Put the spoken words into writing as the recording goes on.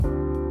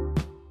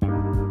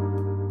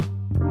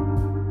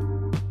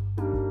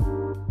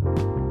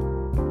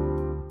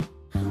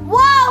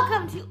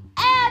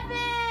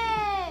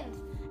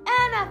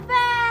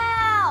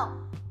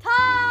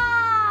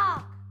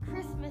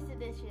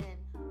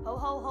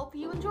hope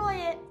you enjoy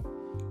it.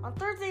 On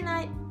Thursday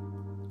night,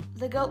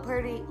 the GOAT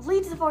Purdy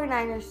leads the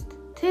 49ers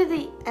to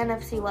the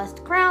NFC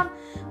West crown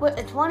with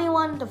a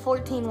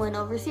 21-14 win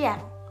over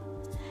Seattle.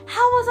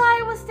 How was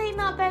Iowa State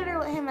not better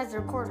with him as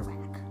their quarterback?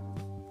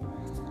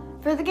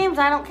 For the games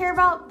I don't care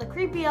about, the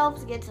Creepy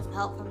Elves get some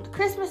help from the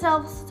Christmas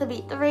Elves to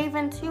beat the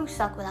Ravens, who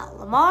suck without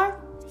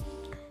Lamar.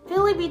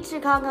 Philly beats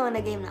Chicago in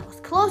a game that was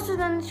closer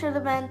than it should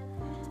have been.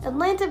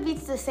 Atlanta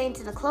beats the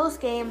Saints in a close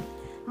game.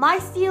 My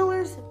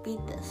Steelers beat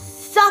the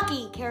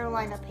sucky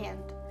Carolina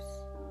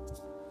Panthers.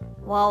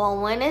 Well,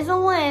 a win is a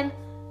win,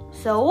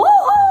 so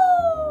woohoo!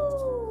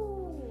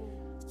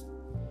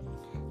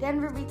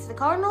 Denver beats the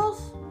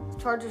Cardinals.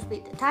 Chargers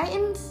beat the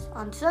Titans.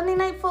 On Sunday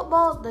Night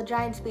Football, the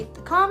Giants beat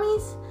the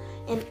Commies.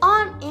 And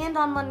on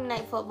Monday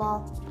Night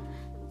Football,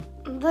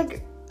 Green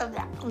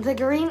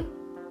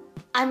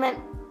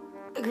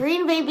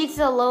Bay beats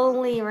the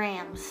lowly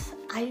Rams.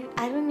 I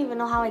don't even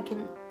know how I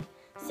can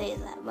say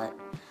that, but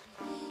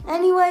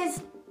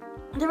anyways,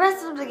 the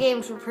rest of the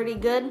games were pretty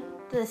good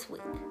this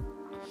week.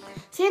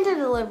 Santa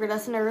delivered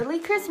us an early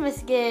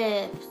Christmas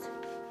gift.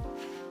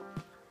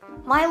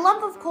 My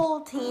lump of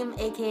coal team,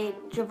 aka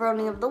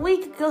Jabroni of the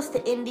Week, goes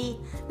to Indy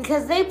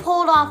because they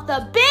pulled off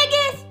the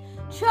biggest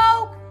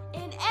choke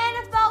in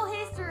NFL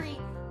history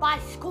by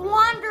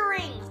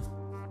squandering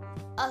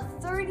a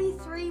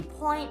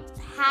 33-point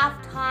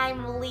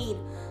halftime lead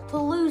to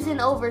lose in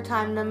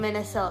overtime to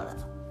Minnesota.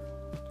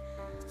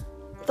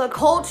 The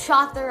Colts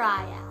shot their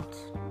eye out.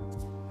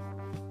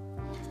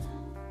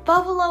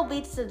 Buffalo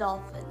beats the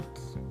Dolphins.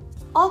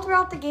 All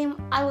throughout the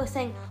game, I was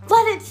saying,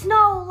 let it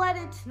snow, let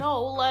it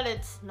snow, let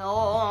it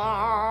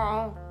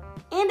snow.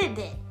 And it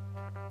did.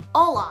 A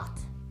lot.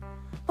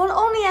 But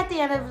only at the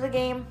end of the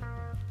game.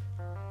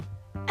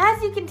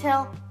 As you can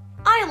tell,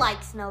 I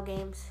like snow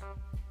games.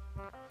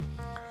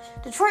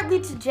 Detroit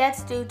beats the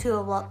Jets due to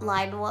a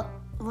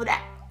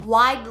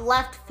wide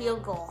left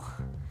field goal.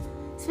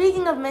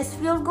 Speaking of missed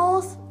field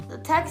goals, the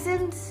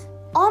Texans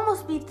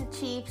almost beat the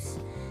Chiefs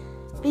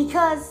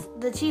because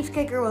the Chiefs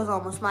kicker was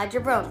almost my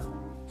jabroni.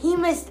 He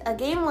missed a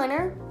game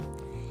winner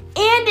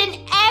and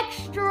an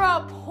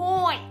extra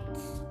point.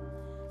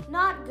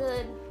 Not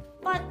good,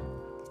 but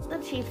the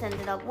Chiefs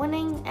ended up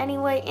winning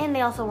anyway, and they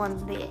also won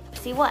the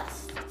AFC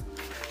West.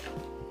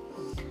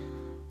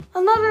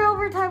 Another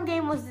overtime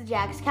game was the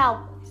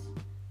Jags-Cowboys.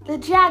 The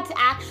Jags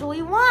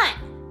actually won.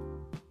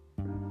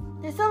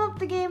 To sum up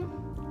the game,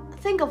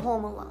 think of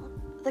Home Alone.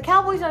 The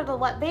Cowboys are the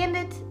Wet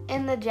Bandits,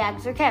 and the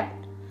Jags are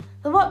Kevin.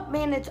 The Wet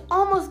Bandits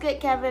almost get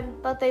Kevin,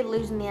 but they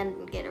lose in the end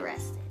and get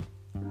arrested.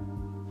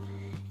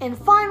 And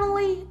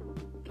finally,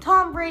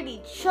 Tom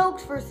Brady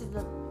chokes versus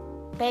the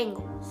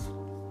Bengals.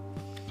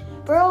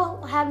 Burrow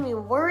had me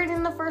worried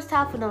in the first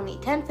half with only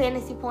 10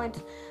 fantasy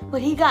points,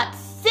 but he got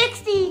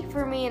 60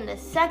 for me in the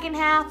second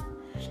half.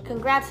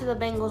 Congrats to the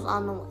Bengals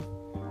on the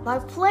win. My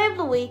play of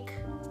the week,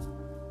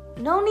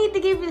 no need to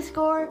give you the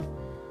score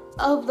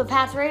of the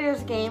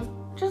Pats-Raiders game.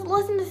 Just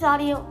listen to this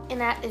audio, and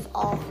that is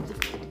all you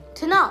need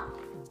to know.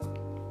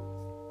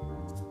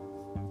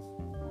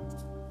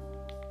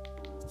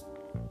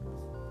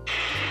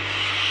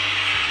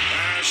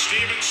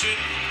 Stevenson.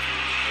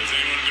 Is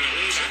anyone going to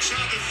lose it? It's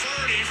on the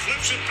 30.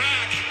 Flips it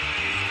back.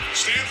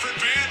 Stanford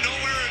band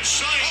nowhere in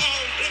sight.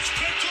 Oh, it's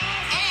picked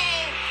off.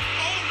 Oh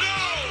no.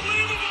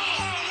 Unbelievable.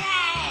 Oh,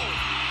 wow.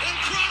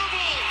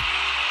 Incredible.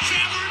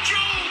 Chandler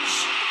Jones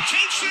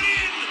takes it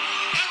in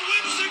and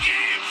wins the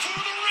game for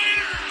the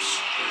Raiders.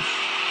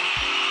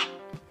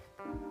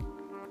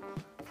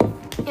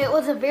 It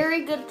was a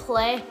very good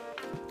play.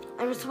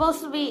 It was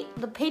supposed to be,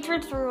 the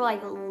Patriots were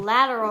like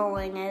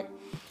lateraling it.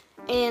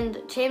 And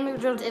Chandler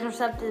Jones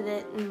intercepted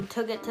it and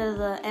took it to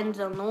the end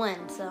zone to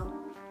win. So,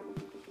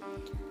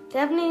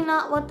 definitely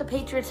not what the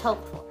Patriots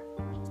hoped for.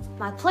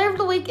 My player of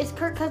the week is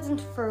Kirk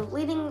Cousins for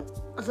leading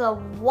the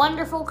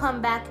wonderful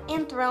comeback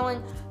and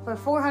throwing for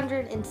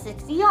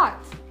 460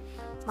 yards.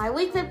 My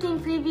Week 15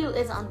 preview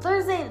is on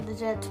Thursday. The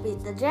Jets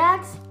beat the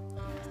Jags.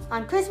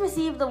 On Christmas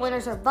Eve, the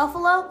winners are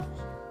Buffalo,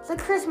 the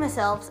Christmas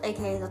Elves,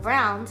 aka the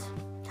Browns,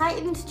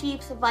 Titans,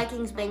 Chiefs,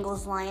 Vikings,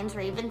 Bengals, Lions,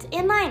 Ravens,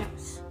 and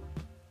Niners.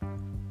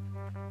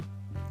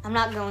 I'm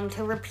not going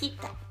to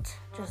repeat that.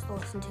 Just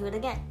listen to it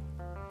again.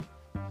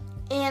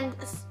 And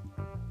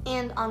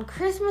on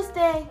Christmas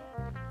Day,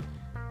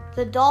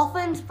 the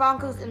Dolphins,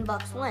 Broncos, and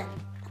Bucks win.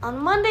 On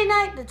Monday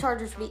night, the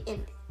Chargers beat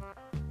Indy.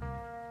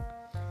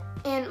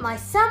 And my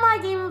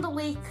semi-game of the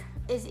week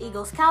is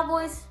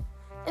Eagles-Cowboys.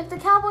 If the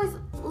Cowboys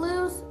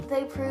lose,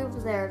 they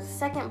prove they're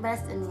second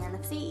best in the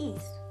NFC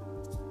East.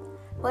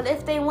 But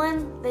if they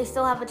win, they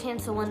still have a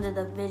chance to win the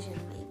division,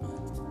 maybe.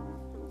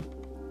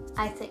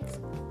 I think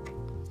so.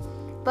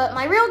 But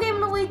my real game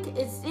of the week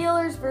is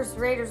Steelers versus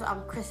Raiders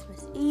on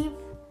Christmas Eve.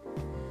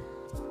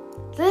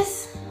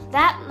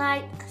 That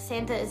night,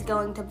 Santa is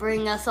going to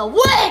bring us a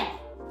win!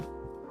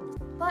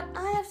 But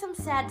I have some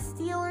sad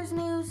Steelers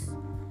news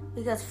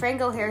because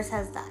Franco Harris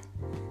has died.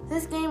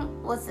 This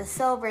game was to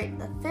celebrate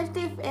the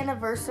 50th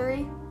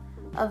anniversary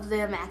of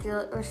the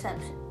Immaculate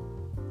Reception.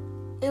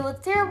 It was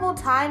terrible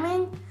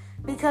timing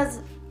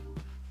because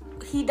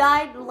he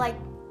died like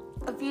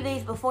a few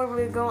days before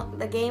we were going,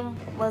 the game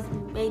was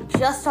made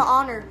just to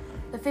honor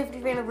the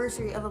 50th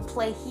anniversary of a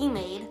play he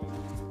made.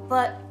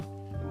 But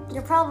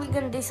you're probably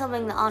going to do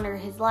something to honor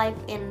his life,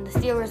 and the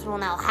Steelers will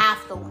now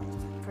have to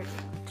win, pretty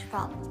much,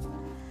 probably.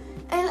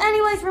 And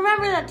anyways,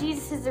 remember that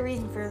Jesus is the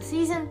reason for the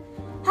season.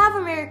 Have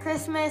a Merry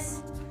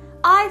Christmas.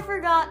 I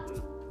forgot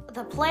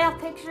the playoff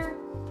picture.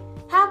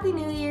 Happy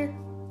New Year.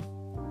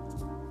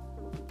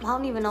 I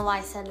don't even know why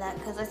I said that,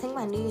 because I think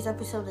my New Year's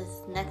episode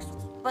is next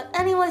week. But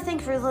anyways,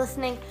 thanks for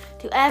listening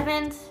to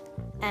Evan's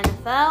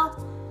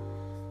NFL.